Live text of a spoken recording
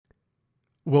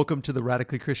Welcome to the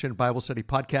Radically Christian Bible Study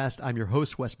Podcast. I'm your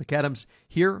host, Wes McAdams.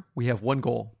 Here we have one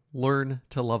goal: learn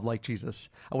to love like Jesus.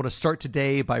 I want to start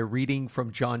today by reading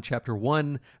from John chapter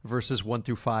 1, verses 1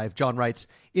 through 5. John writes,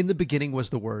 "In the beginning was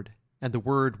the Word, and the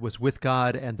Word was with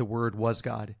God, and the Word was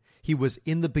God. He was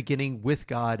in the beginning with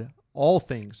God. All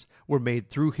things were made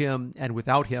through him, and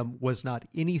without him was not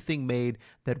anything made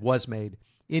that was made.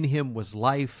 In him was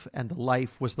life, and the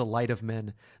life was the light of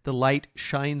men. The light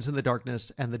shines in the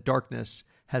darkness, and the darkness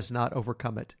has not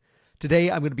overcome it."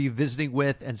 Today, I'm going to be visiting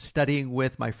with and studying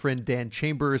with my friend Dan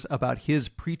Chambers about his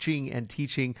preaching and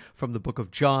teaching from the book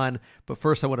of John. But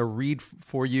first, I want to read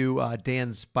for you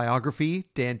Dan's biography.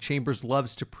 Dan Chambers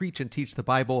loves to preach and teach the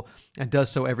Bible and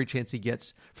does so every chance he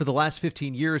gets. For the last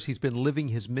 15 years, he's been living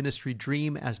his ministry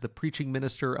dream as the preaching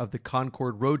minister of the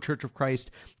Concord Road Church of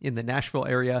Christ in the Nashville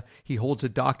area. He holds a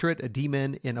doctorate, a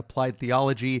D-Min in applied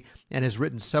theology, and has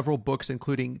written several books,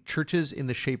 including Churches in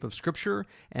the Shape of Scripture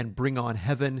and Bring on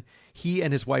Heaven. He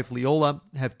and his wife, Leola,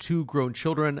 have 2 grown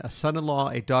children, a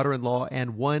son-in-law, a daughter-in-law,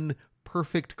 and 1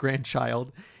 perfect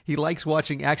grandchild. He likes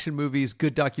watching action movies,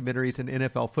 good documentaries, and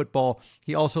NFL football.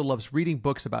 He also loves reading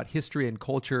books about history and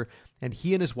culture, and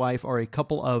he and his wife are a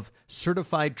couple of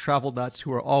certified travel nuts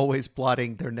who are always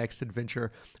plotting their next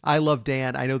adventure. I love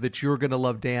Dan. I know that you're going to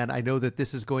love Dan. I know that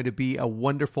this is going to be a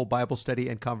wonderful Bible study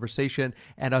and conversation,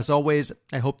 and as always,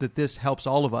 I hope that this helps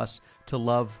all of us to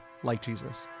love like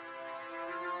Jesus.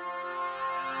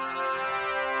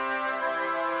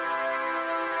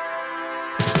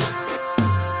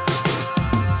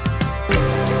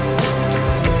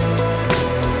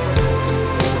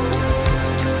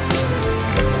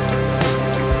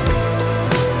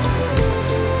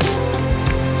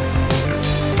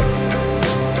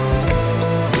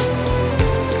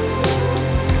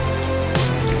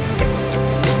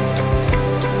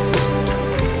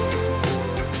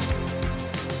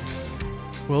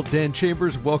 Well, Dan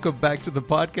Chambers, welcome back to the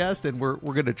podcast, and we're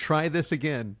going to try this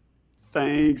again.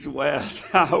 Thanks, Wes.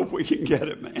 I hope we can get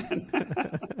it, man.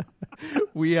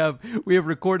 We have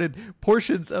recorded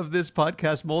portions of this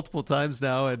podcast multiple times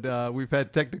now, and we've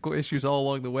had technical issues all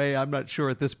along the way. I'm not sure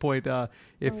at this point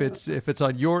if it's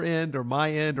on your end or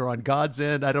my end or on God's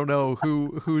end. I don't know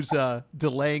who's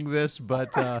delaying this, but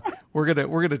we're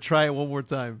gonna try it one more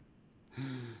time.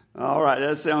 All right,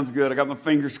 that sounds good. I got my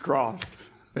fingers crossed.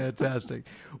 Fantastic.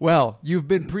 Well, you've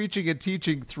been preaching and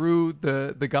teaching through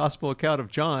the gospel account of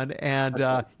John, and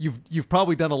right. You've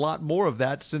probably done a lot more of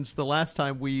that since the last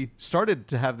time we started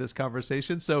to have this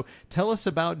conversation. So tell us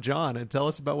about John and tell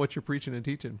us about what you're preaching and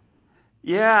teaching.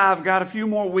 Yeah, I've got a few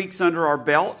more weeks under our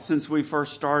belt since we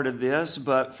first started this,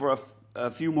 but for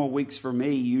a few more weeks for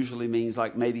me usually means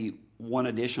like maybe one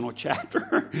additional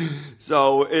chapter.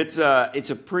 So it's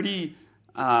a pretty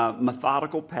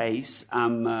methodical pace.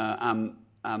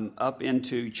 I'm up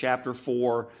into chapter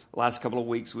 4. The last couple of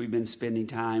weeks we've been spending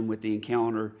time with the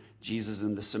encounter, Jesus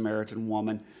and the Samaritan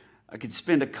woman. I could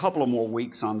spend a couple of more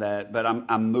weeks on that, but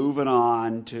I'm moving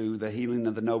on to the healing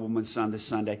of the nobleman's son this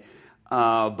Sunday.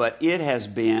 But it has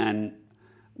been,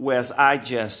 Wes,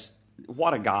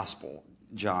 what a gospel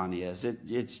John is.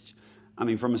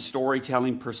 From a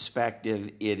storytelling perspective,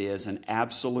 it is an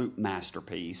absolute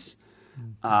masterpiece.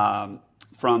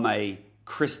 From a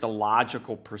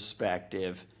Christological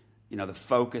perspective, the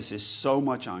focus is so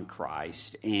much on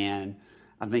Christ, and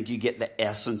I think you get the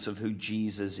essence of who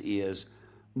Jesus is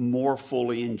more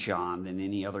fully in John than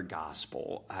any other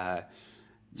gospel.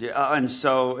 And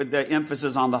so the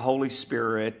emphasis on the Holy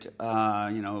Spirit,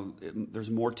 there's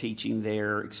more teaching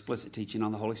there, explicit teaching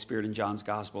on the Holy Spirit in John's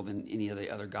gospel than any of the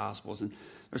other gospels. And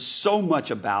there's so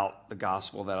much about the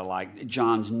gospel that I like.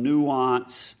 John's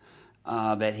nuance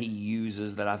that he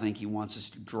uses, that I think he wants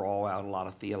us to draw out a lot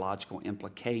of theological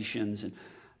implications. And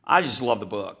I just love the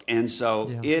book. And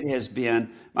so It has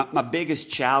been, my biggest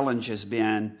challenge has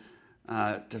been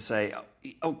to say,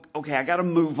 okay, I got to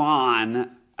move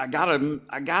on. I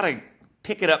gotta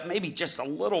pick it up maybe just a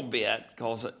little bit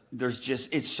because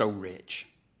it's so rich.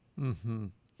 Mm-hmm.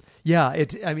 Yeah,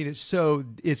 it's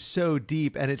so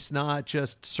deep, and it's not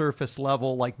just surface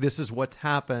level, like this is what's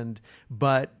happened,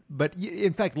 but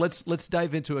in fact, let's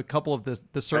dive into a couple of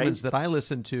the sermons that I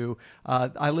listened to.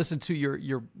 I listened to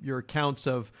your accounts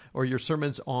of, or your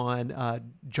sermons on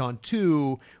John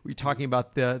 2. We're talking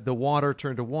about the water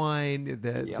turned to wine,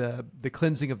 the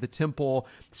cleansing of the temple.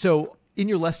 So in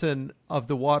your lesson of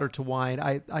the water to wine,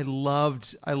 I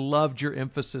loved your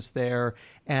emphasis there,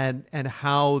 and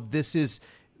how this is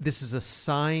this is a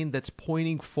sign that's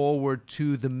pointing forward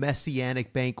to the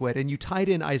messianic banquet. And you tied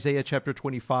in Isaiah chapter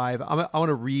 25. I want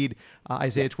to read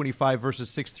Isaiah 25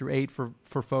 verses 6 through 8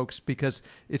 for folks, because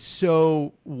it's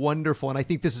so wonderful. And I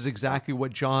think this is exactly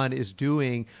what John is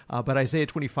doing. But Isaiah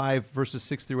 25 verses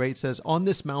 6 through 8 says, "On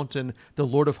this mountain, the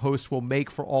Lord of hosts will make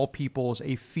for all peoples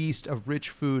a feast of rich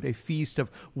food, a feast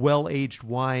of well-aged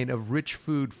wine, of rich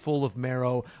food full of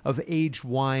marrow, of aged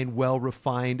wine well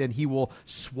refined. And he will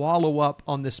swallow up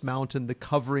on this mountain the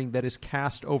covering that is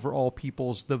cast over all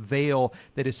peoples, the veil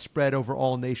that is spread over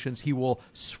all nations. He will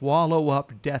swallow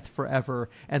up death forever,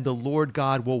 and the Lord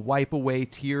God will wipe away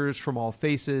tears from all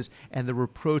faces, and the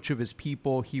reproach of his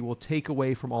people he will take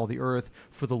away from all the earth,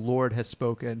 for the Lord has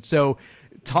spoken." So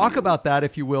talk about that,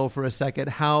 if you will, for a second,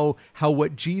 how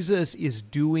what Jesus is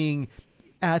doing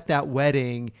at that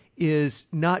wedding is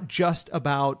not just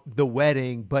about the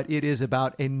wedding, but it is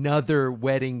about another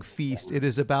wedding feast. It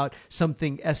is about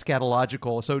something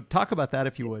eschatological. So talk about that,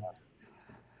 if you would.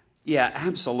 Yeah,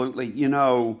 absolutely.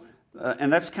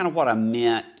 And that's kind of what I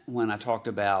meant when I talked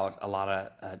about a lot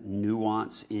of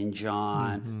nuance in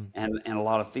John, and a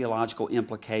lot of theological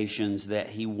implications that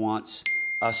he wants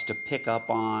us to pick up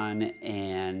on.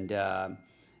 And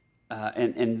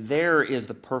there is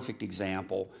the perfect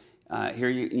example. Here,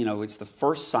 it's the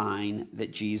first sign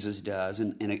that Jesus does,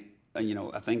 and it,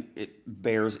 I think it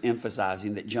bears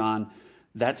emphasizing that John,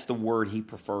 that's the word he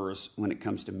prefers when it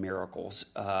comes to miracles.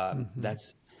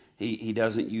 That's he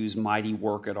doesn't use mighty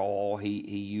work at all.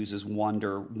 He uses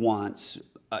wonder once.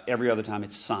 Every other time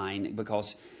it's sign,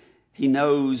 because he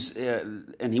knows,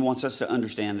 and he wants us to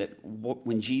understand that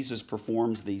when Jesus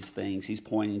performs these things, he's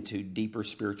pointing to deeper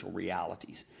spiritual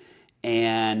realities,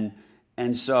 and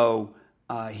so.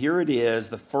 Here it is,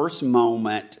 the first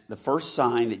moment, the first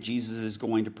sign that Jesus is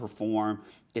going to perform.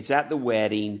 It's at the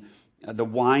wedding. The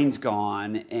wine's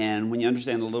gone. And when you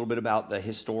understand a little bit about the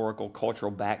historical,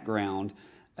 cultural background,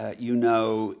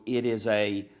 it is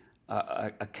a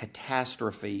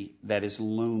catastrophe that is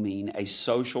looming, a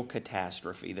social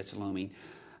catastrophe that's looming.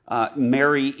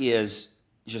 Mary is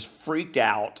just freaked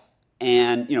out.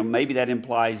 And, maybe that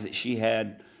implies that she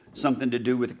had something to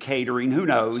do with the catering, who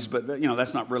knows, but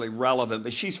that's not really relevant.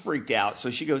 But she's freaked out, so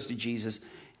she goes to Jesus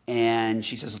and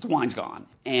she says, "The wine's gone."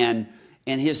 And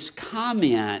his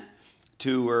comment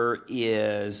to her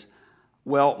is,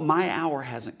 "Well, my hour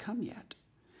hasn't come yet."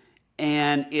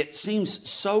 And it seems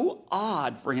so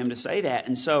odd for him to say that,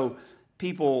 and so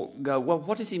people go, "Well,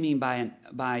 what does he mean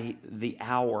by the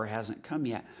hour hasn't come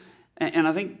yet?" And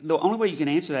I think the only way you can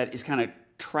answer that is kind of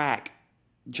track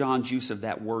John's use of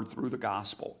that word through the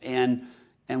gospel. And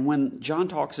when John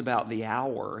talks about the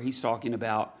hour, he's talking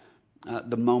about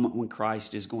the moment when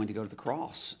Christ is going to go to the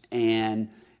cross. And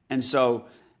so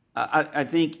I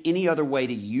think any other way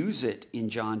to use it in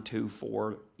John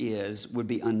 2:4 would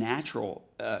be unnatural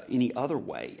any other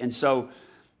way. And so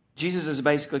Jesus is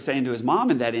basically saying to his mom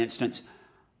in that instance,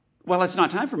 "Well, it's not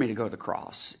time for me to go to the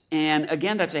cross." And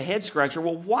again, that's a head scratcher.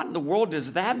 Well, what in the world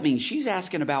does that mean? She's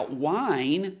asking about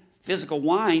wine, physical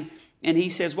wine, and he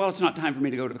says, "Well, it's not time for me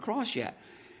to go to the cross yet."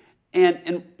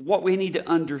 And what we need to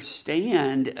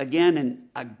understand, again,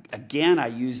 I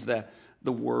use the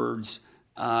words,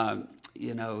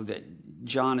 that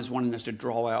John is wanting us to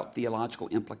draw out theological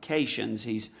implications.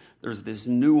 There's this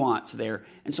nuance there.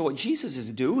 And so what Jesus is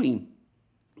doing,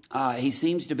 he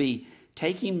seems to be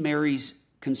taking Mary's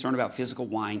concern about physical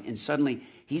wine, and suddenly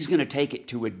he's going to take it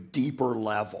to a deeper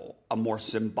level, a more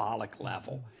symbolic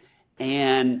level.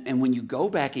 And when you go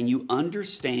back and you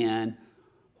understand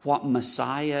what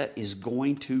Messiah is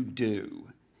going to do,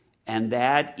 and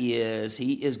that is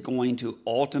he is going to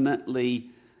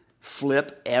ultimately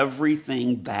flip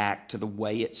everything back to the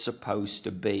way it's supposed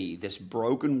to be. This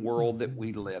broken world that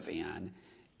we live in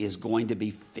is going to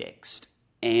be fixed.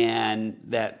 And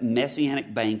that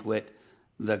messianic banquet,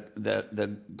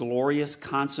 the glorious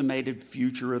consummated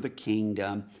future of the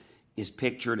kingdom, is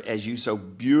pictured, as you so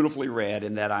beautifully read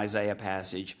in that Isaiah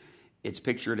passage, it's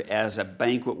pictured as a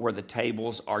banquet where the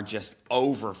tables are just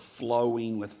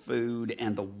overflowing with food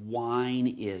and the wine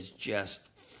is just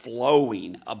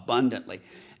flowing abundantly.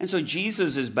 And so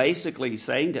Jesus is basically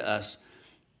saying to us,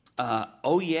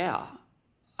 oh yeah,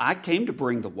 I came to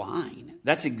bring the wine.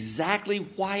 That's exactly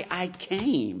why I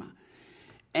came.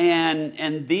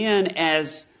 And then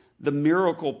as the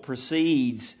miracle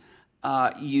proceeds,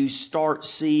 you start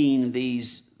seeing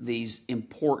these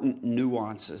important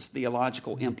nuances,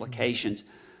 theological implications,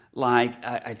 like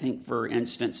I think, for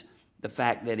instance, the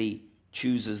fact that he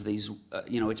chooses these,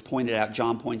 it's pointed out,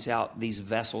 John points out these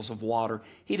vessels of water.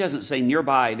 He doesn't say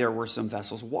nearby there were some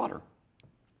vessels of water.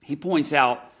 He points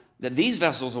out that these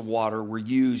vessels of water were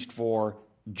used for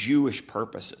Jewish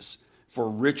purposes, for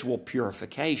ritual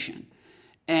purification.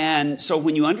 And so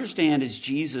when you understand as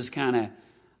Jesus kind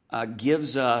of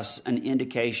gives us an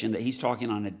indication that he's talking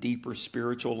on a deeper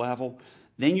spiritual level,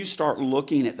 then you start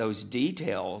looking at those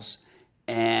details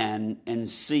and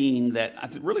seeing that I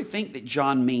really think that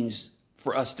John means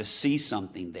for us to see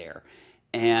something there.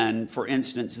 And for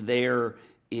instance, there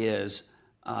is,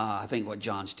 I think what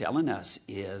John's telling us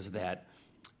is that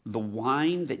the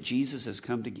wine that Jesus has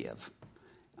come to give,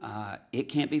 it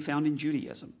can't be found in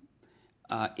Judaism.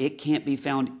 It can't be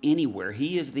found anywhere.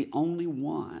 He is the only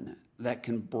one that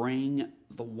can bring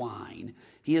the wine.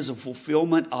 He is a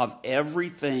fulfillment of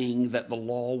everything that the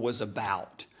law was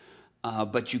about.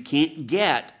 But you can't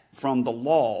get from the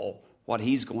law what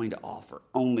he's going to offer.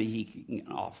 Only he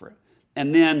can offer it.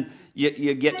 And then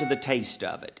you get to the taste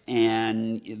of it,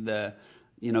 and the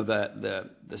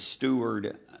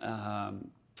steward,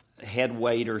 head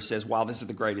waiter says, "Wow, this is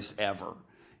the greatest ever.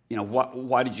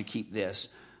 Why did you keep this?"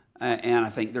 And I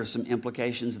think there's some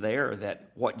implications there that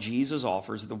what Jesus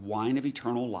offers, the wine of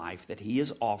eternal life that he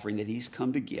is offering, that he's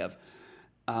come to give,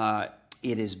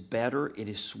 it is better, it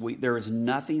is sweet. There is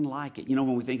nothing like it.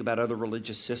 When we think about other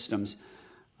religious systems,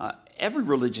 every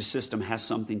religious system has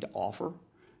something to offer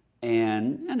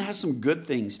and has some good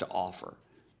things to offer.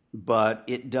 But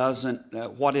it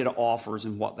doesn't, what it offers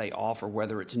and what they offer,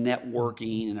 whether it's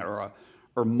networking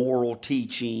or moral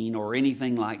teaching or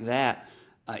anything like that,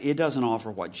 it doesn't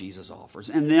offer what Jesus offers.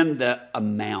 And then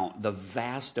the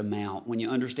vast amount, when you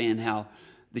understand how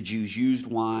the Jews used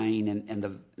wine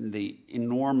and the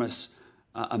enormous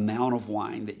amount of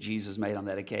wine that Jesus made on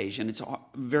that occasion, it's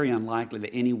very unlikely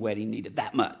that any wedding needed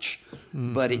that much.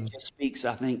 Mm-hmm. But it just speaks,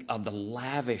 I think, of the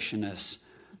lavishness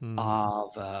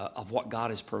of what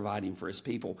God is providing for his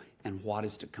people and what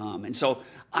is to come. And so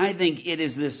I think it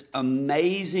is this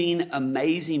amazing,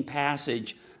 amazing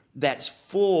passage that's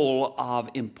full of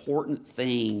important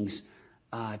things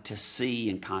to see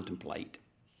and contemplate.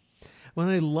 Well,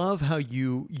 I love how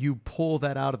you pull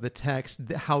that out of the text,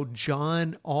 how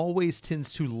John always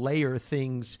tends to layer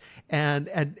things. And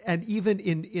even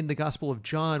in the Gospel of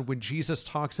John, when Jesus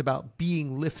talks about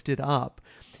being lifted up,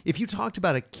 if you talked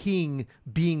about a king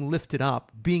being lifted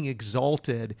up, being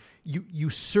exalted,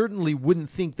 you certainly wouldn't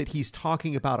think that he's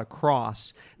talking about a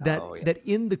cross. That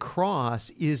in the cross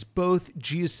is both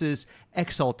Jesus'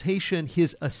 exaltation,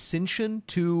 his ascension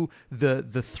to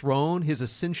the throne, his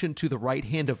ascension to the right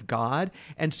hand of God.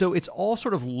 And so it's all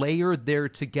sort of layered there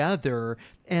together.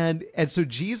 And so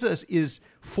Jesus is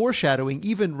foreshadowing,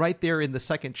 even right there in the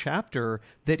second chapter,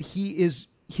 that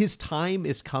his time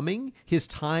is coming, his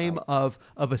time of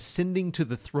ascending to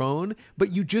the throne,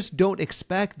 but you just don't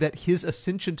expect that his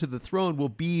ascension to the throne will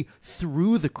be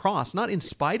through the cross, not in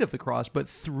spite of the cross, but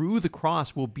through the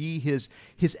cross will be his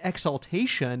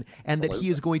exaltation, and that he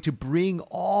is going to bring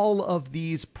all of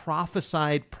these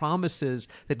prophesied promises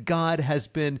that God has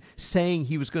been saying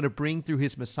he was going to bring through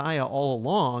his Messiah all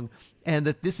along, and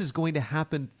that this is going to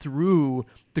happen through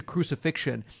the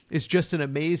crucifixion is just an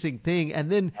amazing thing.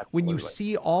 And then when you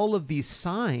see all of these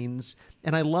signs,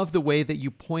 and I love the way that you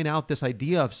point out this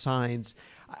idea of signs,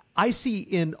 I see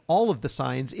in all of the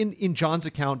signs, in John's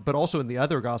account, but also in the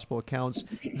other gospel accounts,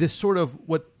 this sort of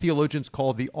what theologians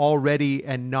call the already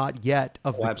and not yet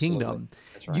of the kingdom.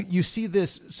 That's right. You see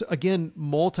this, again,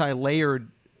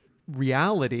 multi-layered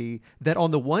reality that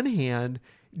on the one hand,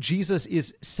 Jesus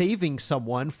is saving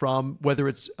someone from, whether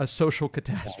it's a social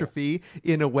catastrophe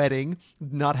in a wedding,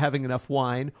 not having enough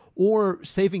wine, or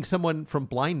saving someone from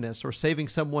blindness, or saving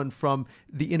someone from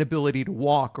the inability to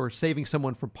walk, or saving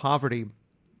someone from poverty.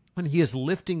 And he is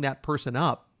lifting that person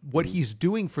up. What he's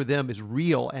doing for them is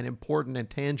real and important and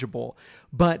tangible.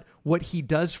 But what he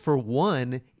does for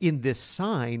one in this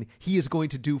sign, he is going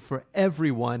to do for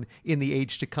everyone in the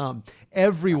age to come.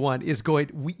 Everyone is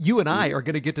you and I are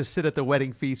going to get to sit at the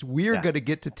wedding feast. We're going to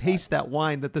get to taste that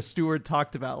wine that the steward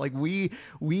talked about. Like we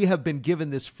have been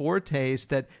given this foretaste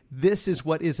that this is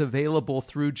what is available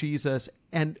through Jesus.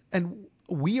 And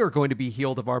we are going to be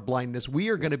healed of our blindness. We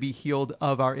are going to be healed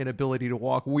of our inability to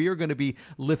walk. We are going to be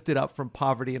lifted up from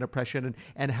poverty and oppression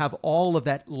and have all of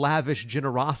that lavish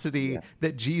generosity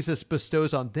that Jesus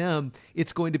bestows on them.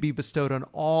 It's going to be bestowed on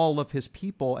all of his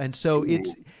people. And so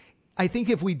I think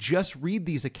if we just read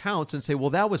these accounts and say, well,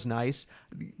 that was nice,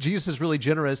 Jesus is really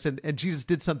generous and Jesus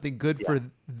did something good for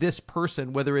this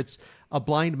person, whether it's a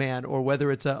blind man or whether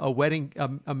it's a wedding,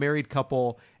 a married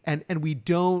couple, and we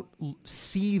don't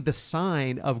see the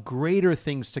sign of greater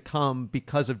things to come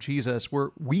because of Jesus,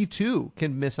 we too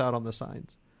can miss out on the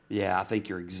signs. Yeah, I think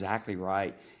you're exactly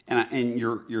right, and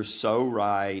you're so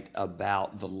right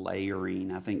about the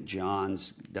layering. I think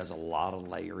John's does a lot of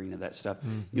layering of that stuff.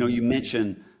 You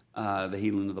mentioned the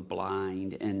healing of the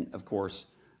blind, and of course,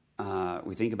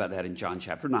 we think about that in John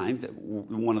chapter 9, that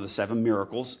one of the seven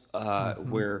miracles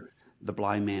where the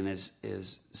blind man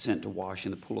is sent to wash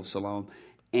in the pool of Siloam,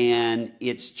 and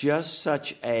it's just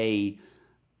such a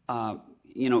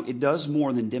it does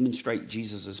more than demonstrate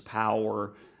Jesus's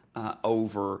power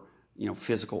over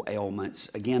physical ailments.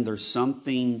 Again, there's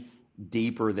something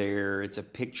deeper there. It's a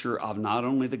picture of not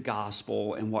only the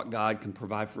gospel and what God can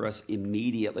provide for us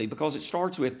immediately, because it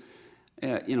starts with,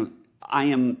 I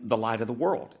am the light of the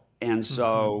world, and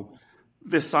so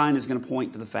this sign is going to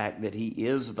point to the fact that He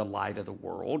is the light of the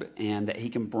world and that He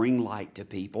can bring light to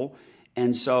people.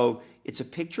 And so it's a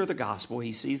picture of the gospel.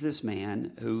 He sees this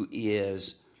man who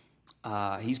is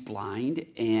he's blind,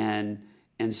 and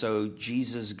so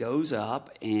Jesus goes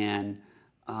up and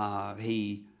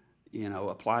he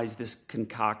applies this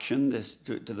concoction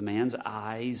to the man's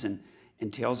eyes and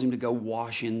tells him to go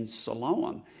wash in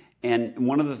Siloam. And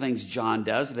one of the things John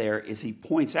does there is he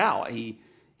points out, he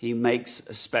makes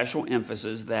a special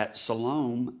emphasis that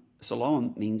Siloam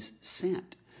means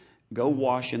sent. Go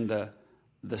wash in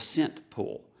the sent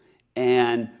pool.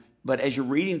 But as you're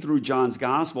reading through John's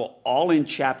gospel, all in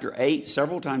chapter 8,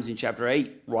 several times in chapter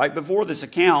 8, right before this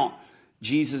account,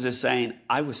 Jesus is saying,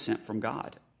 I was sent from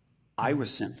God. I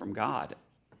was sent from God.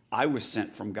 I was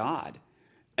sent from God.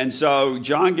 And so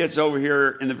John gets over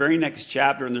here in the very next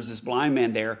chapter, and there's this blind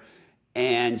man there,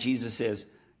 and Jesus says,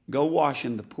 go wash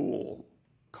in the pool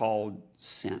called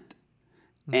sent.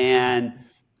 And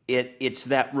it's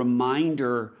that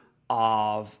reminder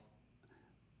of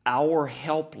our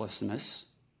helplessness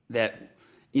that,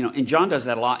 and John does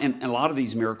that a lot in a lot of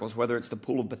these miracles, whether it's the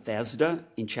pool of Bethesda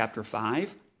in chapter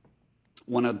 5,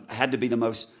 had to be the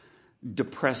most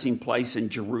depressing place in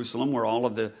Jerusalem, where all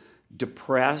of the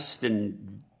depressed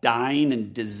and dying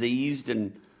and diseased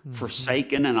and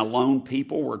forsaken and alone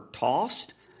people were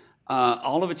tossed.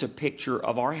 All of it's a picture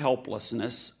of our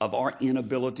helplessness, of our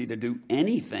inability to do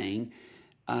anything,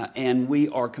 and we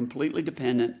are completely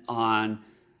dependent on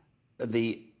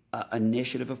the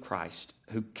initiative of Christ,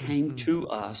 who came to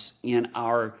us in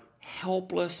our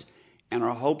helpless and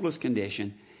our hopeless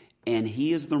condition, and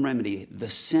He is the remedy, the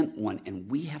sent one,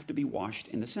 and we have to be washed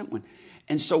in the sent one.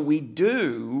 And so we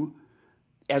do,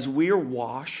 as we are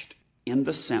washed in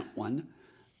the sent one,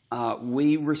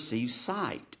 we receive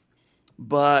sight.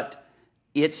 But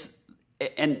this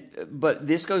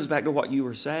goes back to what you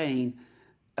were saying.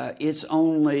 It's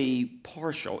only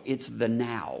partial. It's the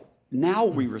now. Now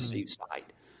we receive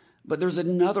sight. But there's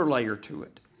another layer to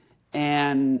it,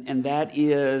 and that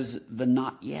is the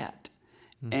not yet.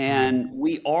 And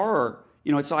we are,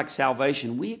 it's like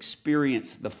salvation. We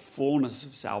experience the fullness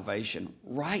of salvation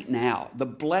right now. The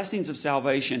blessings of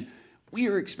salvation we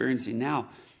are experiencing now,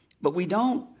 but we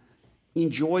don't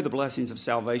enjoy the blessings of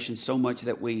salvation so much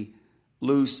that we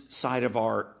lose sight of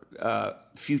our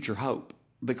future hope,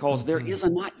 because there is a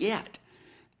not yet.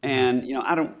 And,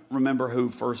 I don't remember who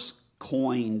first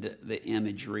coined the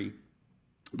imagery,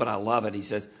 but I love it. He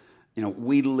says,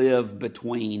 we live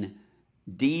between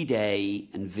D-Day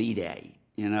and V-Day.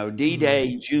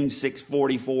 D-Day, June 6,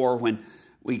 44, when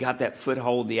we got that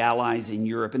foothold, the Allies in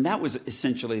Europe, and that was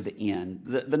essentially the end.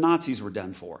 The Nazis were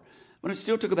done for. But it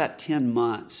still took about 10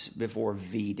 months before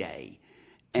V-Day.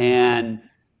 And,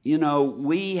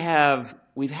 we've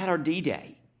had our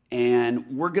D-Day,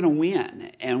 and we're going to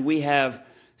win. And we have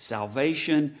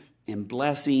salvation and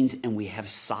blessings, and we have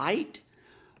sight,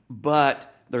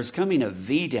 but there's coming a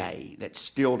V-Day that's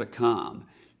still to come,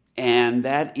 and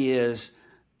that is,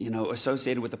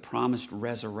 associated with the promised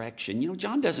resurrection.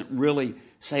 John doesn't really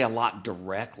say a lot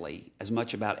directly as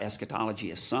much about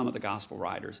eschatology as some of the gospel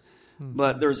writers,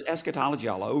 but there's eschatology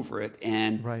all over it,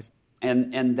 and Right.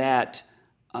 and that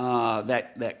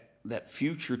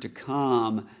future to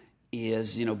come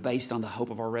is, based on the hope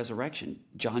of our resurrection.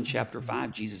 John chapter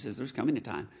 5, Jesus says there's coming a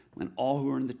time when all who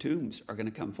are in the tombs are going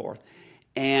to come forth.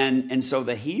 And so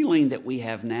the healing that we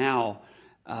have now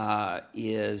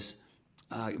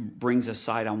brings us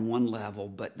sight on one level,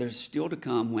 but there's still to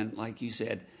come when, like you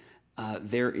said,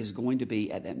 there is going to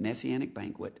be at that messianic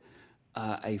banquet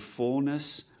a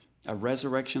fullness, a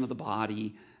resurrection of the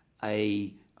body,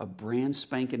 a brand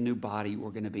spanking new body.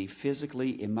 We're going to be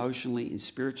physically, emotionally, and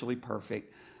spiritually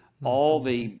perfect. All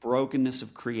the brokenness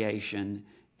of creation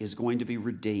is going to be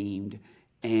redeemed,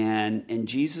 and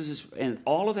Jesus is, and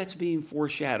all of that's being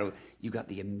foreshadowed. You've got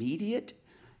the immediate,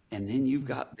 and then you've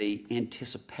got the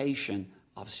anticipation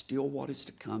of still what is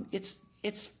to come. It's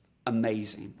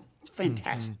amazing. It's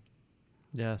fantastic.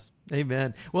 Yes.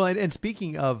 Amen. Well, and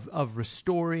speaking of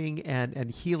restoring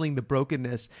and healing the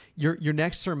brokenness, your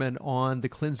next sermon on the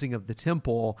cleansing of the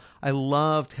temple, I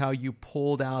loved how you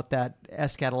pulled out that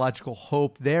eschatological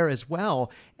hope there as well.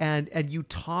 And you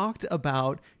talked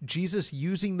about Jesus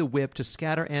using the whip to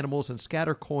scatter animals and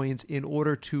scatter coins in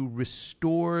order to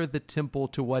restore the temple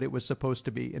to what it was supposed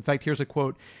to be. In fact, here's a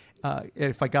quote.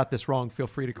 If I got this wrong, feel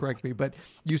free to correct me. But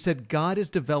you said God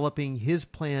is developing his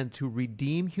plan to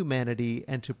redeem humanity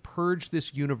and to purge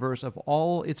this universe of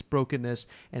all its brokenness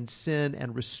and sin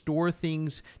and restore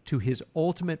things to his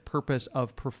ultimate purpose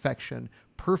of perfection.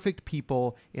 Perfect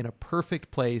people in a perfect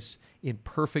place in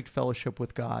perfect fellowship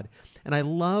with God. And I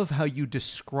love how you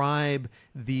describe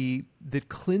the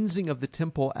cleansing of the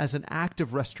temple as an act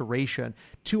of restoration.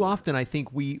 Too often, I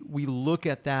think we look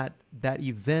at that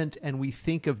event and we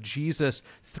think of Jesus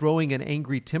throwing an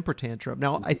angry temper tantrum.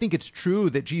 Now, I think it's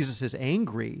true that Jesus is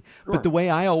angry, but the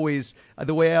way I always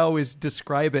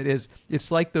describe it is it's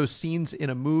like those scenes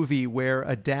in a movie where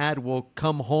a dad will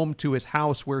come home to his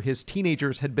house where his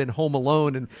teenagers had been home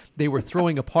alone and they were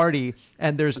throwing a party,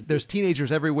 and there's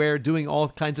teenagers everywhere doing all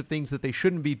kinds of things that they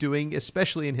shouldn't be doing,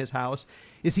 especially in his house.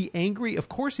 Is he angry? Of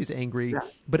course he's angry. Yeah.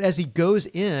 But as he goes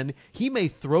in, he may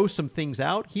throw some things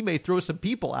out. He may throw some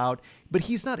people out, but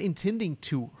he's not intending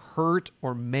to hurt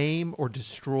or maim or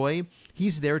destroy.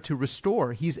 He's there to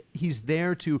restore. He's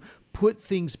there to put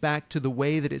things back to the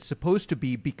way that it's supposed to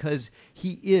be, because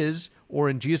he is, or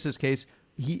in Jesus' case,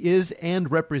 he is and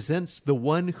represents the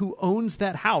one who owns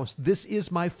that house. This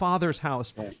is my Father's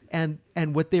house. Right. And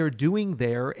what they're doing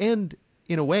there, and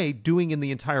in a way doing in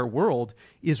the entire world,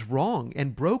 is wrong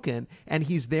and broken. And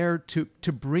he's there to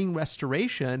bring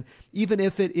restoration, even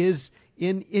if it is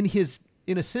in his,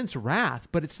 in a sense, wrath.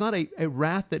 But it's not a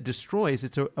wrath that destroys.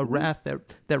 It's a wrath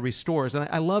that restores. And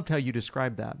I loved how you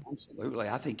described that. Absolutely.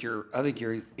 I think you're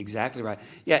exactly right.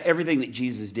 Yeah, everything that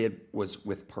Jesus did was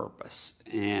with purpose.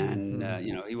 And,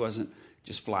 he wasn't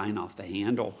just flying off the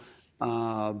handle.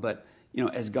 But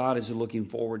as God is looking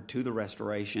forward to the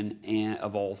restoration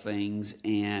of all things,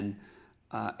 and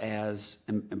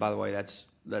and by the way, that's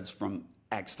from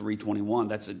Acts 3:21.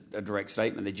 That's a direct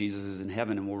statement that Jesus is in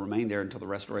heaven and will remain there until the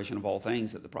restoration of all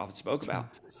things that the prophet spoke about.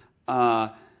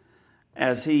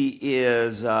 As he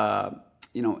is,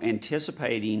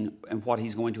 anticipating and what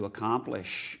he's going to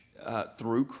accomplish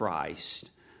through Christ,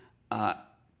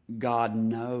 God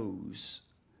knows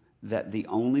that the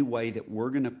only way that we're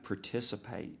going to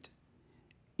participate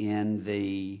in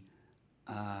the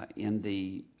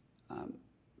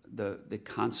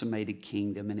consummated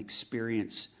kingdom and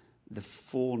experience the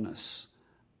fullness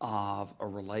of a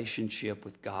relationship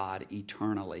with God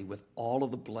eternally, with all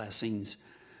of the blessings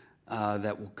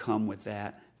that will come with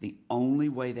that, the only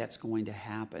way that's going to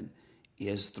happen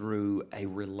is through a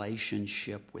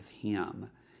relationship with him.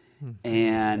 Mm-hmm.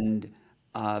 And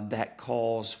that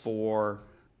calls for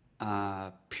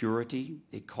purity.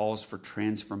 It calls for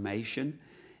transformation.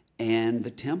 And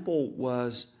the temple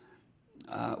was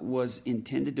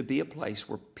intended to be a place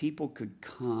where people could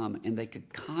come and they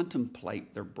could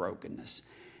contemplate their brokenness,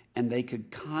 and they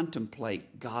could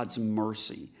contemplate God's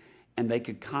mercy, and they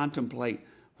could contemplate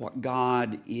what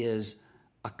God is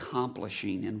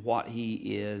accomplishing and what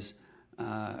he is,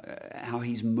 how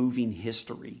he's moving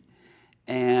history.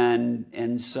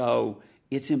 And so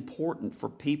it's important for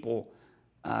people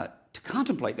to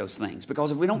contemplate those things,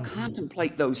 because if we don't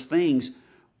contemplate those things,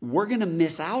 we're going to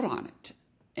miss out on it.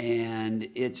 And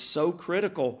it's so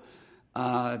critical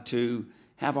to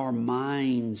have our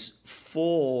minds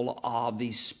full of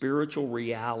these spiritual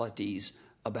realities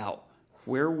about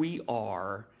where we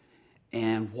are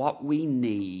and what we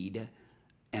need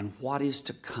and what is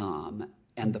to come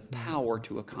and the power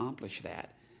to accomplish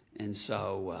that. And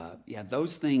so,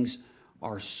 those things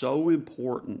are so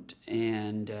important.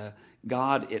 And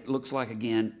God, it looks like,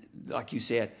 again, like you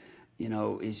said,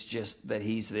 it's just that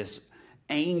he's this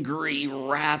angry,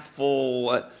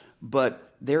 wrathful,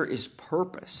 but there is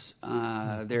purpose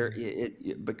there.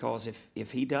 Because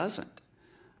if he doesn't,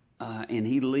 and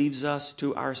he leaves us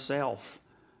to ourselves,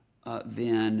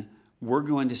 then we're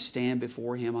going to stand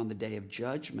before him on the day of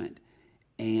judgment,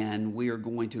 and we are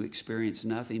going to experience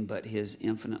nothing but his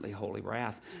infinitely holy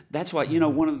wrath. That's why,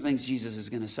 one of the things Jesus is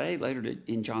going to say later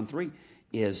in John 3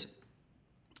 is,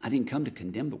 I didn't come to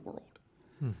condemn the world.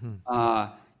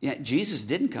 Mm-hmm. Jesus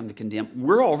didn't come to condemn.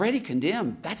 We're already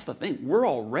condemned. That's the thing. We're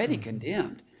already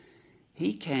condemned.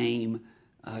 He came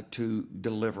to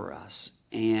deliver us.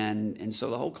 And so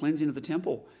the whole cleansing of the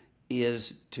temple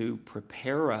is to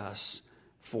prepare us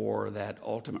for that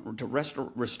ultimate,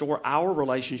 to restore our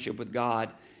relationship with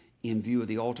God in view of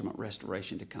the ultimate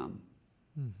restoration to come.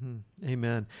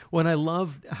 Amen. Well, and I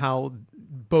love how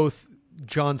both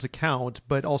John's account,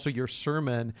 but also your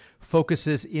sermon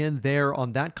focuses in there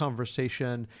on that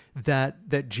conversation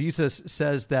that Jesus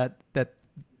says that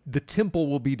the temple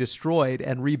will be destroyed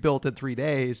and rebuilt in 3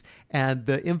 days. And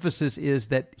the emphasis is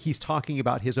that he's talking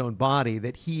about his own body,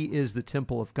 that he is the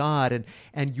temple of God.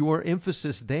 And your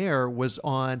emphasis there was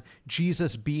on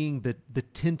Jesus being the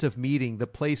tent of meeting, the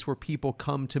place where people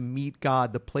come to meet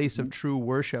God, the place of true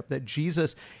worship, that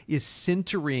Jesus is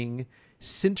centering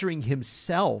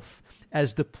himself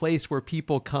as the place where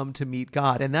people come to meet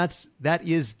God. And that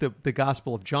is the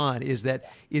Gospel of John, is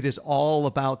that it is all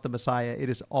about the Messiah. It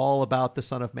is all about the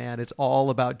Son of Man. It's all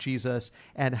about Jesus,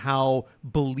 and how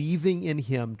believing in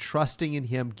him, trusting in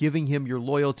him, giving him your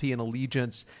loyalty and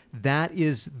allegiance, that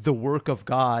is the work of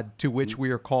God to which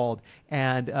we are called.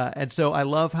 And so I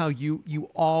love how you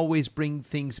always bring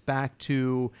things back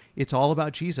to, it's all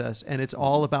about Jesus, and it's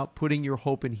all about putting your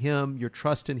hope in him, your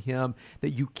trust in him,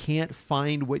 that you can't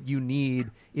find what you need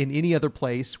in any other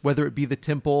place, whether it be the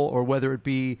temple or whether it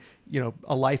be,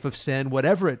 a life of sin,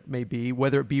 whatever it may be,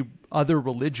 whether it be other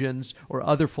religions or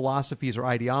other philosophies or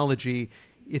ideology.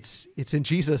 It's in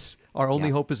Jesus. Our only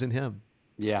hope is in him.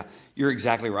 Yeah, you're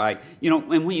exactly right. And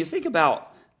when you think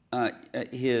about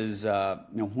his,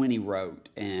 when he wrote,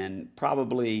 and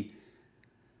probably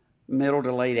middle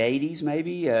to late 80s,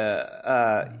 maybe,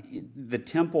 the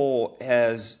temple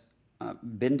has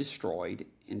been destroyed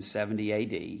in 70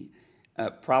 AD.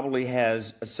 Probably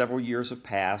has several years have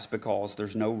passed because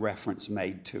there's no reference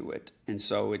made to it. And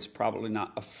so it's probably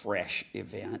not a fresh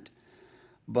event.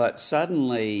 But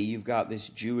suddenly you've got this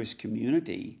Jewish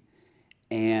community,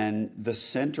 and the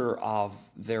center of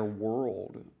their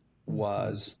world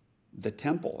was the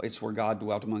temple. It's where God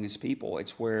dwelt among his people.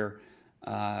 It's where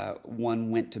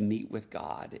one went to meet with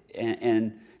God.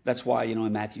 And that's why,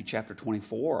 in Matthew chapter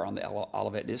 24 on the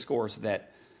Olivet Discourse,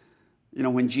 that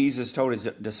when Jesus told his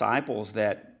disciples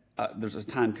that there's a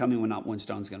time coming when not one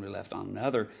stone is going to be left on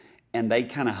another, and they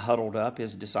kind of huddled up,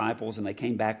 his disciples, and they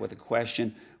came back with a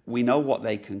question. We know what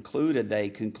they concluded. They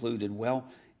concluded, well,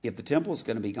 if the temple is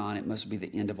going to be gone, it must be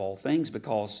the end of all things,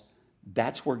 because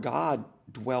that's where God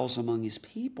dwells among his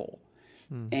people.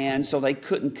 And so they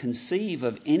couldn't conceive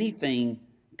of anything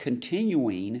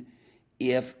continuing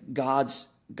if God's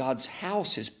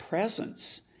house, his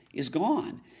presence, is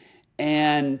gone.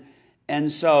 And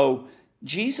so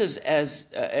Jesus, as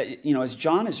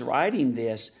John is writing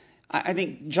this, I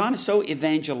think John is so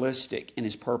evangelistic in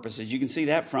his purposes. You can see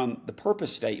that from the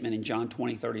purpose statement in John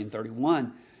 20, 30, and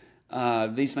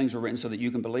 31. These things were written so that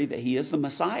you can believe that he is the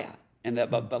Messiah, and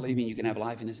that by believing you can have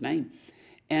life in his name.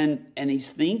 And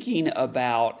he's thinking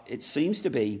about, it seems to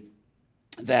be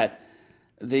that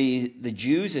the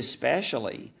Jews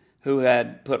especially, who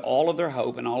had put all of their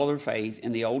hope and all of their faith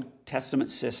in the Old Testament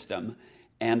system,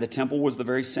 and the temple was the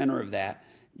very center of that,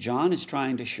 John is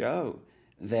trying to show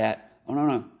that, oh,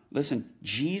 no, listen,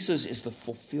 Jesus is the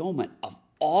fulfillment of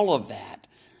all of that.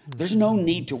 There's no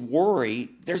need to worry.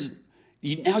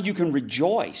 Now you can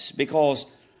rejoice, because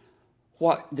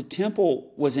what the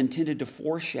temple was intended to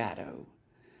foreshadow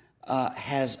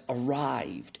has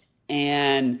arrived.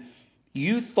 And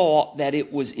you thought that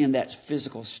it was in that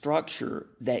physical structure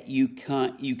that you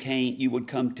would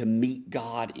come to meet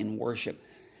God in worship.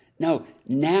 No,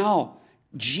 now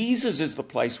Jesus is the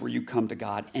place where you come to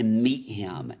God and meet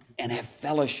him and have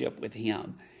fellowship with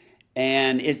him.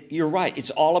 And you're right, it's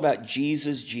all about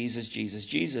Jesus, Jesus, Jesus,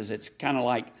 Jesus. It's kind of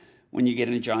like when you get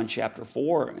into John chapter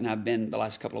 4, and I've been the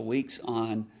last couple of weeks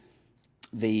on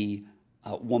the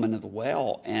woman of the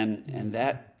well, and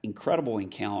that incredible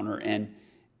encounter,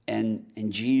 and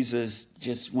Jesus,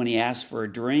 just when he asked for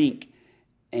a drink,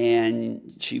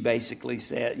 and she basically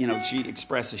said, she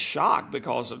expresses shock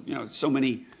because of, so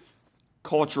many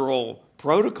cultural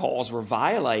protocols were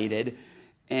violated,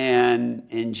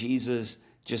 and Jesus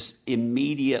just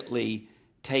immediately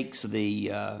takes the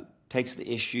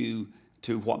issue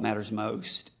to what matters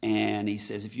most, and he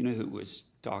says, if you knew who was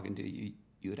talking to you,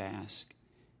 you would ask,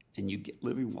 and you'd get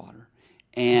living water.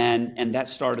 And that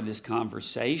started this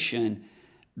conversation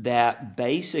that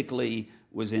basically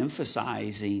was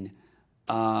emphasizing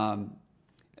and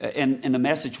the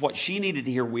message, what she needed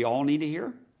to hear, we all need to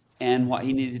hear, and what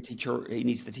he needed to teach her, he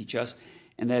needs to teach us,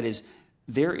 and that is,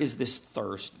 there is this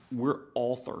thirst. We're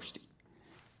all thirsty.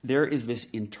 There is this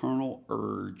internal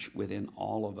urge within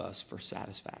all of us for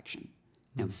satisfaction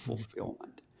and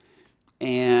fulfillment.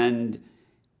 And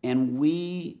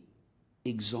we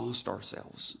exhaust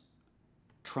ourselves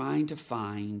trying to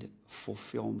find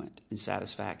fulfillment and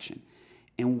satisfaction.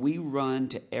 And we run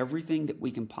to everything that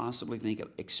we can possibly think of,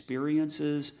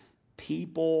 experiences,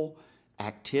 people,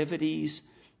 activities,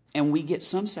 and we get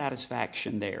some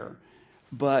satisfaction there,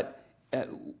 but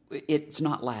it's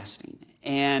not lasting.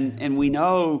 And we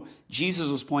know Jesus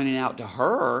was pointing out to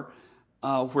her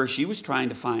where she was trying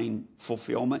to find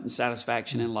fulfillment and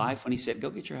satisfaction in life when he said, go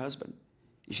get your husband.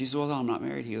 And she said, well, I'm not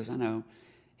married. He goes, I know.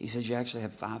 He says, you actually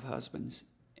have 5 husbands,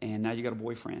 and now you got a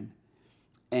boyfriend.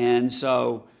 And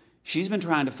so she's been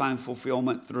trying to find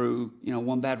fulfillment through,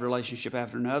 one bad relationship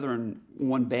after another and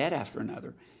one bad after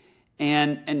another.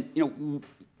 And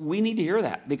we need to hear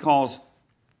that because,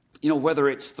 whether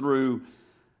it's through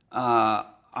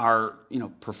our,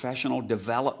 professional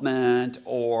development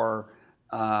or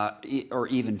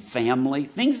even family,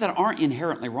 things that aren't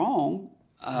inherently wrong,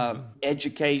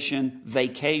 education,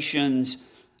 vacations,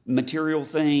 material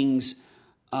things,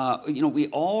 we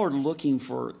all are looking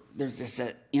for, there's this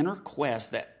inner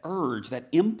quest, that urge, that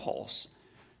impulse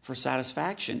for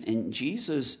satisfaction. And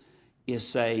Jesus is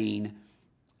saying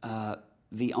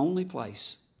the only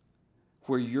place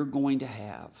where you're going to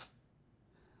have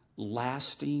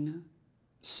lasting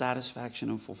satisfaction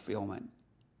and fulfillment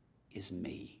is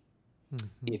me.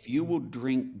 Mm-hmm. If you will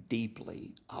drink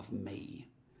deeply of me,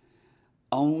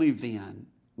 only then,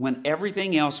 when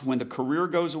everything else, when the career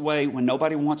goes away, when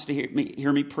nobody wants to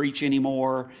hear me preach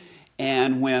anymore,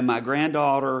 and when my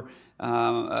granddaughter,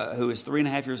 who is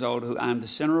 3.5 years old, who I'm the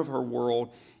center of her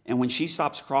world, and when she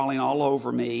stops crawling all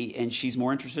over me and she's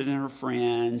more interested in her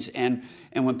friends, and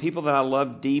when people that I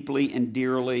love deeply and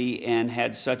dearly and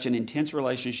had such an intense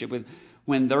relationship with,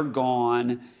 when they're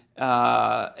gone,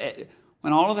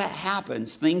 when all of that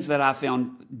happens, things that I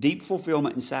found deep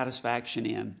fulfillment and satisfaction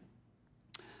in,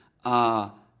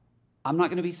 I'm not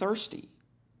going to be thirsty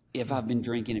if I've been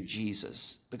drinking of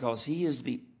Jesus, because he is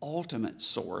the ultimate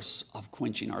source of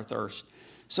quenching our thirst.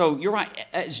 So you're right.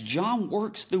 As John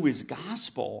works through his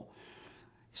gospel,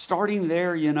 starting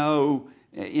there,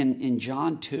 in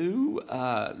John 2,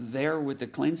 there with the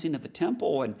cleansing of the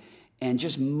temple and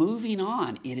just moving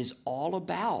on, it is all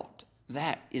about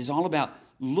that. It is all about,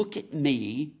 look at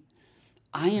me.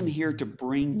 I am here to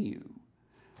bring you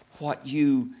what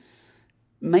you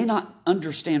may not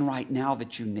understand right now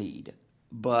that you need,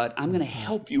 but I'm going to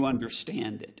help you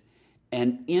understand it.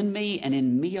 And in me and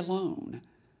in me alone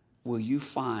will you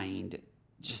find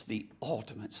just the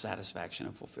ultimate satisfaction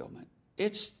and fulfillment.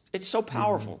 It's so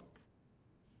powerful.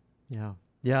 Yeah.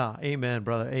 Yeah. Amen,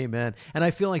 brother. Amen. And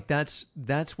I feel like that's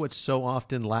what's so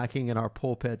often lacking in our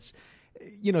pulpits.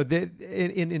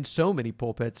 In so many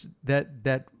pulpits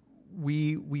that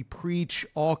we preach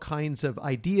all kinds of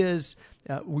ideas.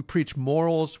 We preach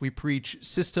morals, we preach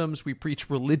systems, we preach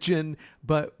religion,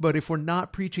 but if we're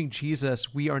not preaching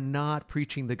Jesus, we are not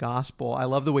preaching the gospel. I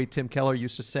love the way Tim Keller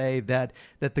used to say that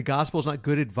the gospel is not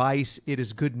good advice, it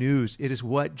is good news. It is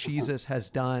what Jesus has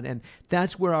done, and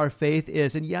that's where our faith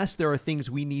is. And yes, there are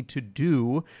things we need to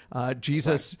do.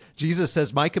 Jesus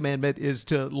says, my commandment is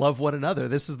to love one another.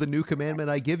 This is the new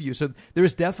commandment I give you. So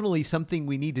there's definitely something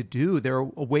we need to do. There are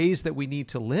ways that we need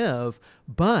to live,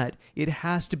 but it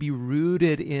has to be rooted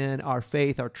in our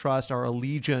faith, our trust, our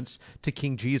allegiance to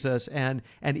King Jesus. And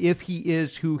if he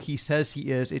is who he says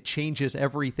he is, it changes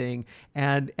everything.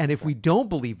 And if we don't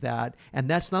believe that, and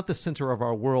that's not the center of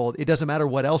our world, it doesn't matter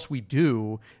what else we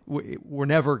do, we're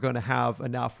never going to have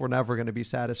enough. We're never going to be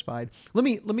satisfied. Let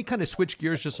me kind of switch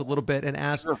gears just a little bit and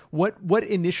ask, sure, what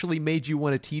initially made you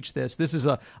want to teach this? This is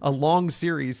a long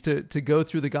series to go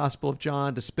through the Gospel of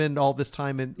John, to spend all this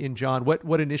time in John.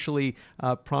 What initially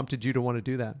prompted you to want to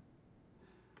do that?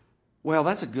 Well,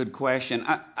 that's a good question.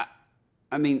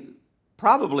 I mean,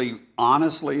 probably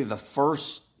honestly,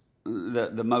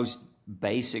 the most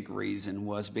basic reason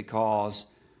was because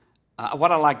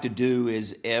what I like to do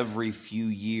is every few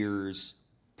years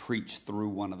preach through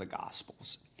one of the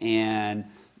Gospels. And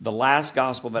the last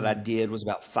Gospel that I did was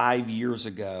about 5 years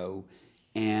ago,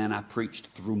 and I preached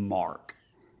through Mark.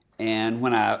 And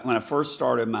when I first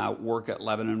started my work at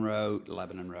Lebanon Road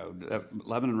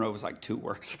was like 2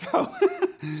 works ago.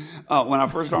 When I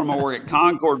first started my work at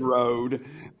Concord Road,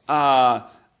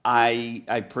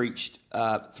 I preached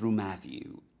through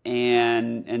Matthew,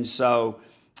 and so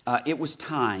it was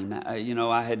time.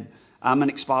 I'm an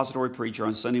expository preacher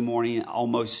on Sunday morning.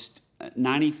 Almost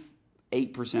 98%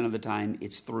 of the time,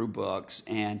 it's through books,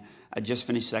 and I just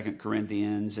finished 2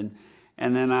 Corinthians,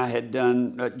 and then I had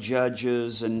done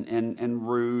Judges and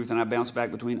Ruth, and I bounced back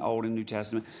between Old and New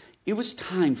Testament. It was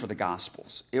time for the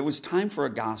Gospels. It was time for a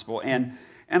gospel, and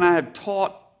I had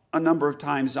taught a number of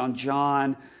times on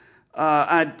John.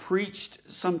 I'd preached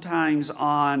sometimes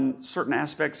on certain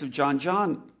aspects of John.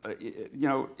 John,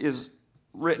 is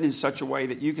written in such a way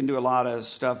that you can do a lot of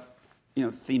stuff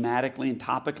thematically and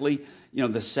topically,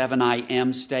 the 7 I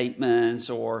am statements,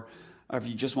 or if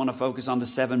you just want to focus on the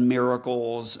 7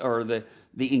 miracles or the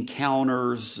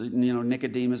encounters,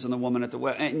 Nicodemus and the woman at the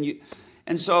well.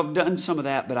 And so I've done some of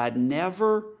that, but I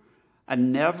never,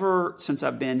 since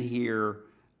I've been here,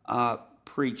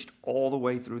 preached all the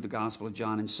way through the Gospel of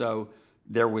John. And so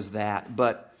there was that.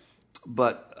 But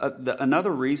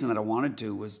another reason that I wanted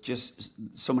to was just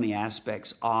so many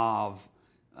aspects of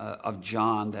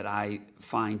John that I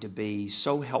find to be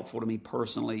so helpful to me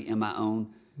personally in my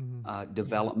own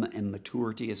development and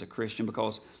maturity as a Christian,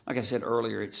 because, like I said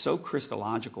earlier, it's so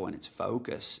Christological in its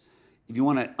focus. If you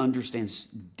want to understand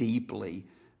deeply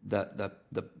the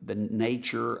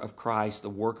nature of Christ, the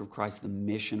work of Christ, the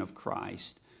mission of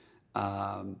Christ,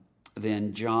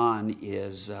 then John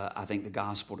is, I think, the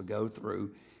gospel to go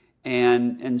through,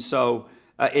 and so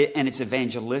it's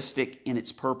evangelistic in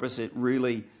its purpose. It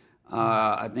really,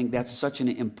 I think, that's such an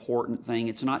important thing.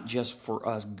 It's not just for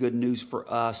us, good news for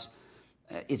us.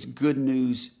 It's good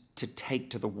news to take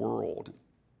to the world.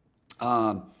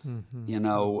 That's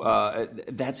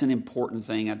an important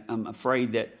thing. I'm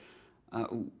afraid that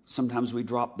sometimes we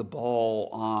drop the ball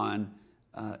on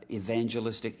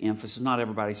evangelistic emphasis. Not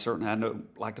everybody, certainly. I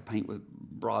don't like to paint with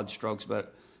broad strokes,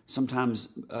 but sometimes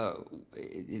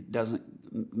it doesn't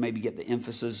maybe get the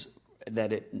emphasis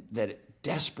that it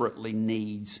desperately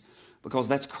needs, because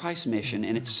that's Christ's mission,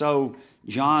 and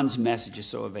John's message is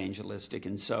so evangelistic,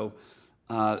 and so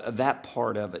that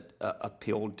part of it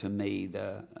appealed to me,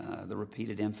 the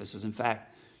repeated emphasis. In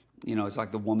fact, it's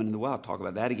like the woman in the well. I'll talk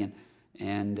about that again.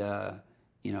 And,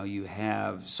 you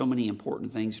have so many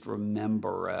important things to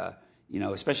remember,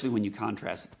 especially when you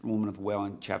contrast the woman of the well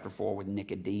in chapter 4 with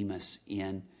Nicodemus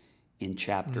in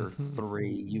chapter 3.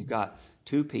 You've got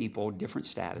two people, different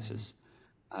statuses,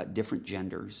 different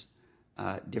genders,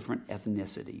 different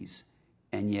ethnicities,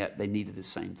 and yet they needed the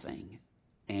same thing.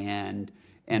 And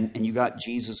you got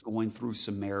Jesus going through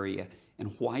Samaria.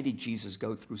 And why did Jesus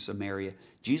go through Samaria?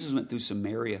 Jesus went through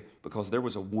Samaria because there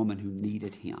was a woman who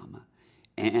needed him.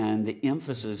 And the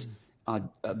emphasis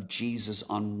of Jesus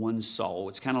on one soul,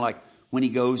 it's kind of like when he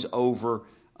goes over,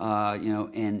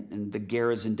 and the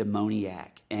Gerasene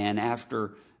demoniac. And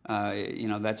after,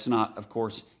 that's not, of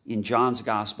course, in John's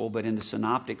gospel, but in the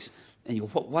synoptics. And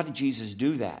why did Jesus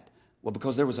do that? Well,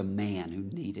 because there was a man who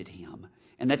needed him.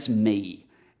 And that's me.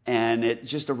 And it's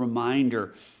just a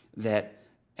reminder that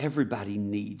everybody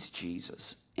needs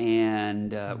Jesus.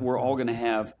 And we're all going to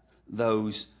have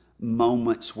those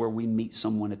moments where we meet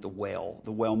someone at the well.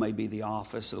 The well may be the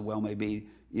office. The well may be,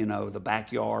 the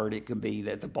backyard. It could be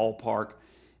at the ballpark.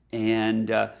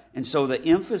 And so the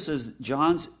emphasis,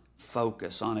 John's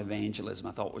focus on evangelism,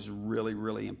 I thought was really,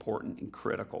 really important and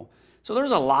critical. So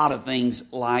there's a lot of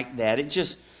things like that. It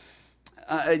just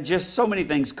so many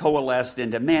things coalesced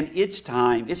into, man, it's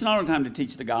time. It's not only time to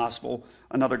teach the gospel,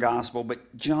 another gospel,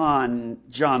 but John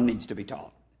needs to be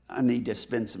taught. I need to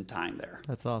spend some time there.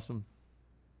 That's awesome.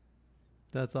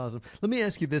 Let me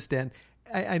ask you this, Dan.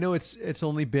 I know it's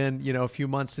only been, a few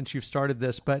months since you've started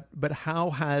this, but how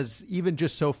has, even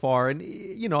just so far, and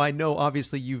I know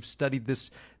obviously you've studied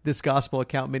this gospel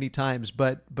account many times,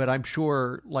 but I'm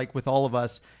sure, like with all of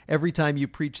us, every time you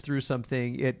preach through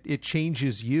something, it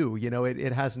changes you.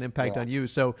 It has an impact on you.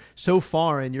 So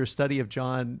far in your study of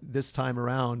John this time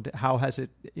around, how has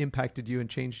it impacted you and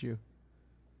changed you?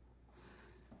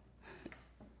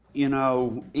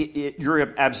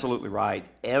 You're absolutely right.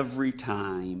 Every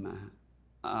time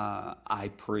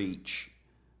I preach,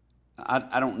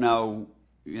 I don't know,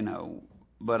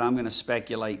 but I'm going to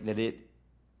speculate that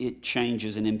it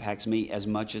changes and impacts me as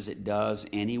much as it does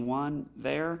anyone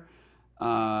there.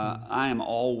 I am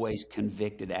always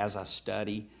convicted as I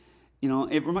study. It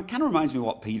kind of reminds me of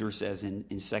what Peter says in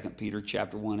 2 Peter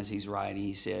chapter 1 as he's writing.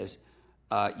 He says,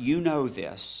 you know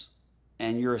this,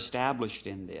 and you're established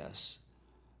in this,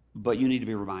 but you need to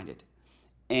be reminded.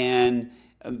 And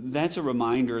that's a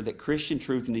reminder that Christian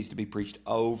truth needs to be preached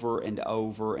over and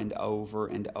over and over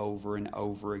and over and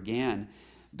over again.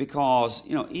 Because,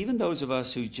 even those of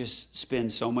us who just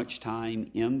spend so much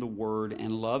time in the Word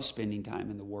and love spending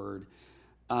time in the Word,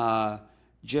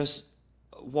 just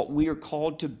what we are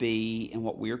called to be and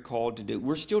what we are called to do,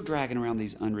 we're still dragging around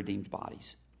these unredeemed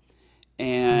bodies.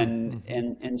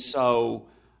 And so,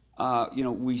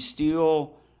 we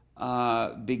still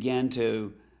begin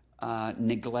to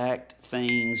neglect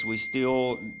things. We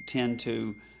still tend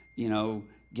to,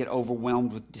 get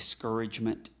overwhelmed with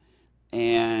discouragement,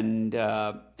 and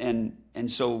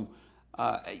so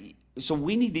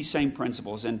we need these same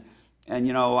principles. And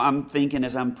I'm thinking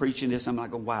as I'm preaching this, I'm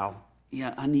like, oh, wow,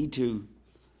 yeah, I need to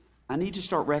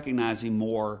start recognizing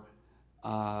more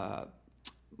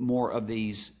more of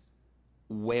these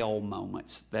well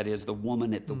moments. That is, the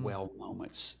woman at the well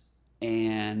moments.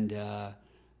 And I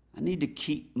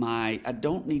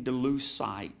don't need to lose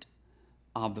sight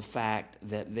of the fact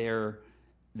that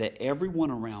that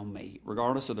everyone around me,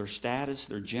 regardless of their status,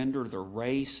 their gender, their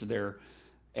race, their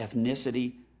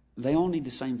ethnicity, they all need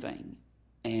the same thing.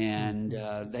 And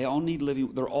they all need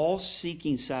living, they're all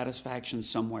seeking satisfaction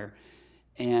somewhere.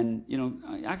 And,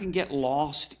 I can get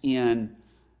lost in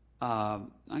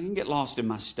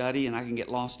my study, and I can get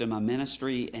lost in my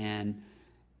ministry, and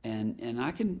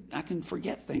I can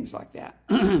forget things like that.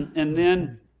 And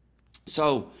then,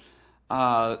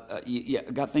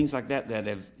 got things like that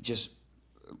have just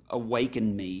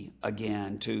awakened me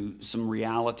again to some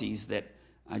realities that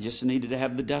I just needed to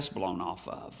have the dust blown off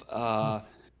of,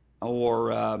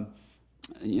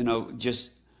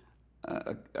 just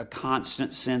a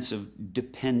constant sense of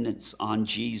dependence on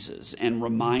Jesus, and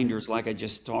reminders, like I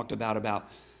just talked about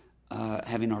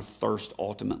having our thirst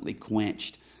ultimately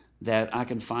quenched, that I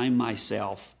can find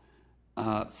myself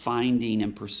finding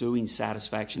and pursuing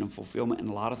satisfaction and fulfillment in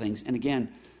a lot of things. And again,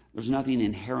 there's nothing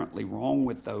inherently wrong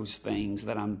with those things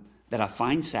that I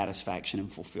find satisfaction and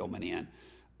fulfillment in,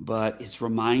 but it's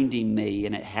reminding me,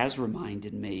 and it has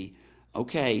reminded me,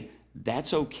 okay,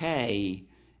 that's okay,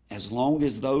 as long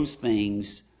as those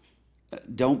things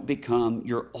don't become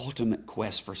your ultimate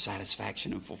quest for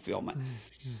satisfaction and fulfillment.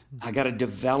 I got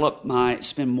to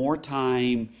spend more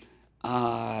time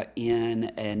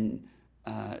in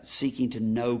seeking to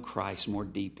know Christ more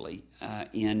deeply,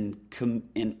 in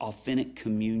authentic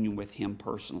communion with Him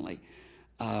personally,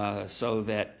 so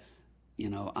that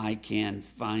I can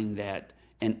find that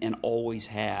and always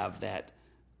have that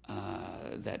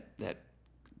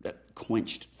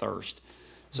quenched thirst.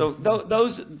 So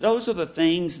those are the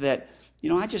things that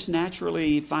I just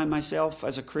naturally find myself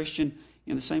as a Christian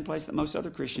in the same place that most other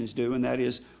Christians do, and that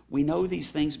is, we know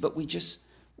these things, but we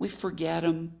forget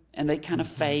them, and they kind of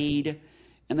fade,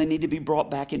 and they need to be brought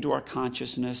back into our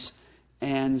consciousness.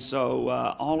 And so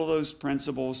all of those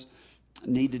principles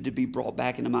needed to be brought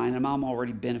back into mind, and I'm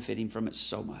already benefiting from it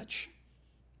so much.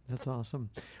 That's awesome.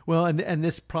 Well, and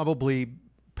this probably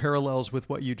parallels with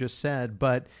what you just said,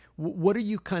 but what are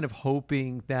you kind of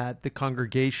hoping that the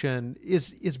congregation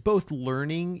is both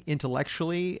learning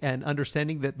intellectually and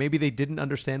understanding that maybe they didn't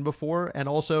understand before, and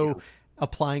also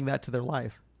applying that to their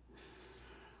life?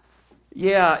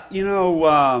 Yeah,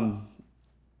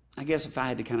 I guess if I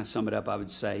had to kind of sum it up, I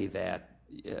would say that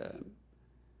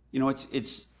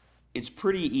it's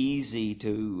pretty easy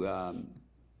to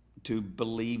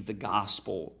believe the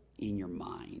gospel in your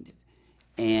mind,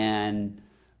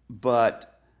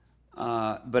 but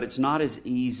it's not as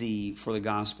easy for the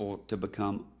gospel to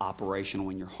become operational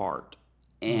in your heart.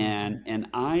 And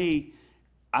I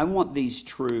want these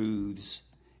truths,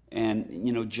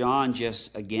 and John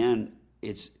just, again,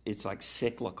 it's like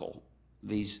cyclical.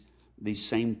 These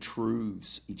same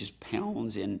truths he just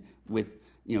pounds in with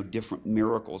different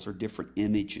miracles or different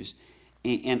images,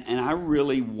 and I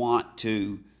really want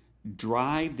to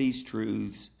drive these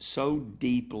truths so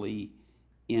deeply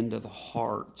into the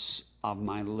hearts of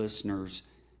my listeners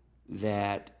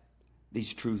that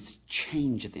these truths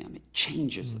change them. It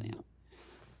changes them,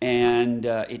 and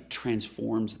it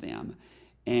transforms them.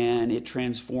 And it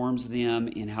transforms them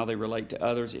in how they relate to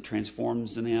others. It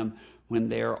transforms them when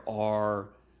there are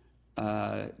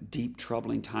deep,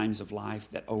 troubling times of life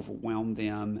that overwhelm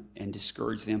them and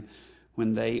discourage them,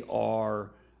 when they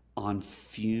are on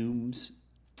fumes.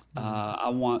 I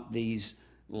want these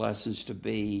lessons to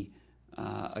be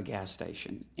a gas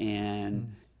station,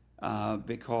 and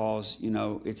because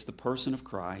it's the person of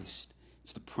Christ,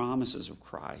 it's the promises of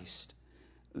Christ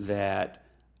that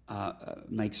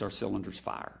makes our cylinders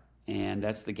fire, and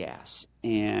that's the gas.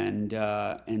 And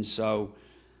so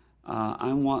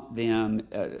I want them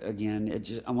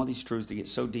I want these truths to get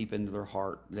so deep into their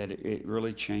heart that it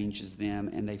really changes them,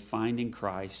 and they find in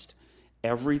Christ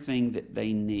everything that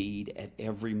they need at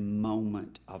every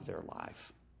moment of their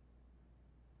life.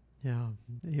 Yeah.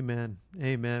 Amen.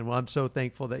 Amen. Well, I'm so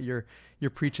thankful that you're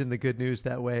preaching the good news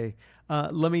that way.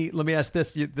 Let me ask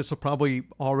this. This will probably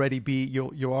already be,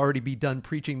 you'll already be done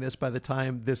preaching this by the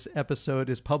time this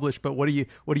episode is published, but what are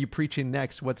you preaching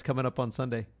next? What's coming up on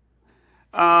Sunday?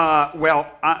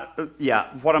 What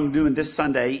I'm doing this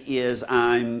Sunday is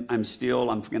I'm going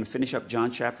to finish up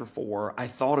John chapter 4. I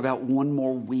thought about one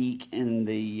more week in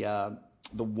the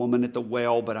woman at the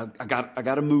well, but I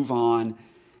got to move on.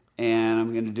 And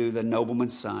I'm going to do the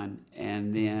nobleman's son,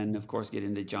 and then, of course, get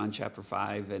into John chapter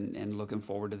 5, and looking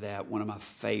forward to that. One of my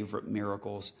favorite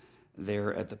miracles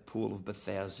there at the pool of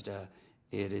Bethesda.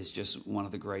 It is just one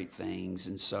of the great things.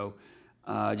 And so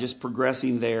just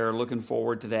progressing there. Looking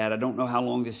forward to that. I don't know how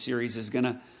long this series is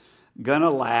gonna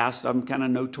last. I'm kind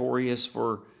of notorious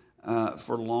for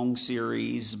long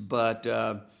series, but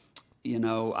I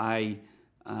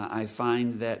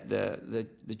find that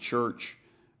the church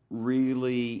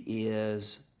really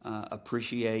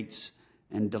appreciates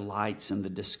and delights in the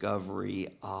discovery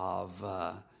of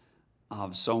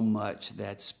so much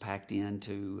that's packed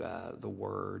into the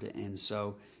Word, and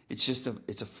so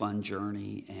it's a fun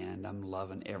journey, and I'm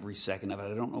loving every second of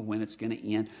it. I don't know when it's going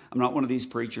to end. I'm not one of these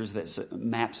preachers that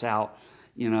maps out,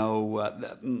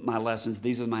 my lessons.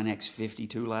 These are my next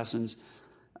 52 lessons.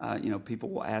 People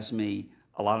will ask me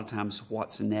a lot of times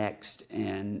what's next,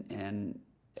 and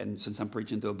since I'm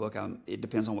preaching through a book, it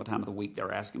depends on what time of the week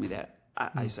they're asking me that.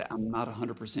 I say I'm not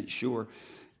 100% sure.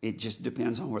 It just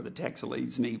depends on where the text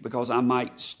leads me, because I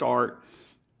might start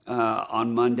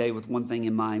on Monday with one thing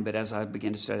in mind, but as I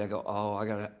begin to study, I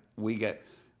go, we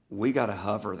got to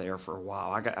hover there for a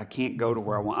while. I can't go to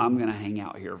where I want. I'm going to hang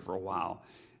out here for a while,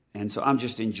 and so I'm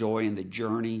just enjoying the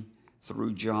journey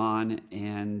through John,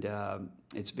 and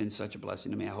it's been such a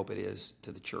blessing to me. I hope it is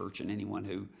to the church and anyone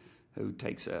who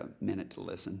takes a minute to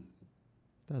listen.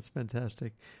 That's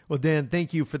fantastic. Well, Dan,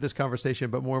 thank you for this conversation,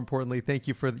 but more importantly, thank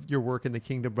you for your work in the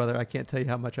kingdom, brother. I can't tell you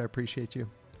how much I appreciate you.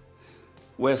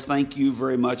 Wes, thank you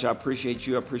very much. I appreciate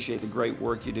you. I appreciate the great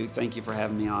work you do. Thank you for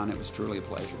having me on. It was truly a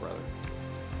pleasure, brother.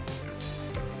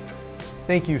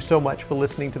 Thank you so much for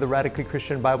listening to the Radically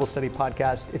Christian Bible Study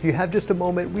Podcast. If you have just a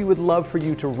moment, we would love for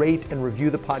you to rate and review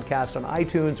the podcast on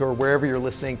iTunes or wherever you're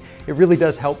listening. It really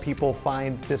does help people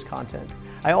find this content.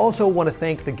 I also want to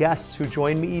thank the guests who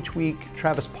join me each week,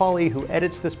 Travis Pauly, who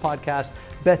edits this podcast,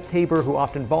 Beth Tabor, who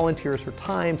often volunteers her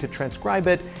time to transcribe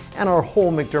it, and our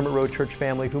whole McDermott Road Church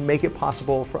family who make it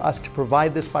possible for us to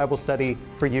provide this Bible study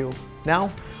for you.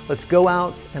 Now, let's go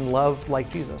out and love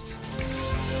like Jesus.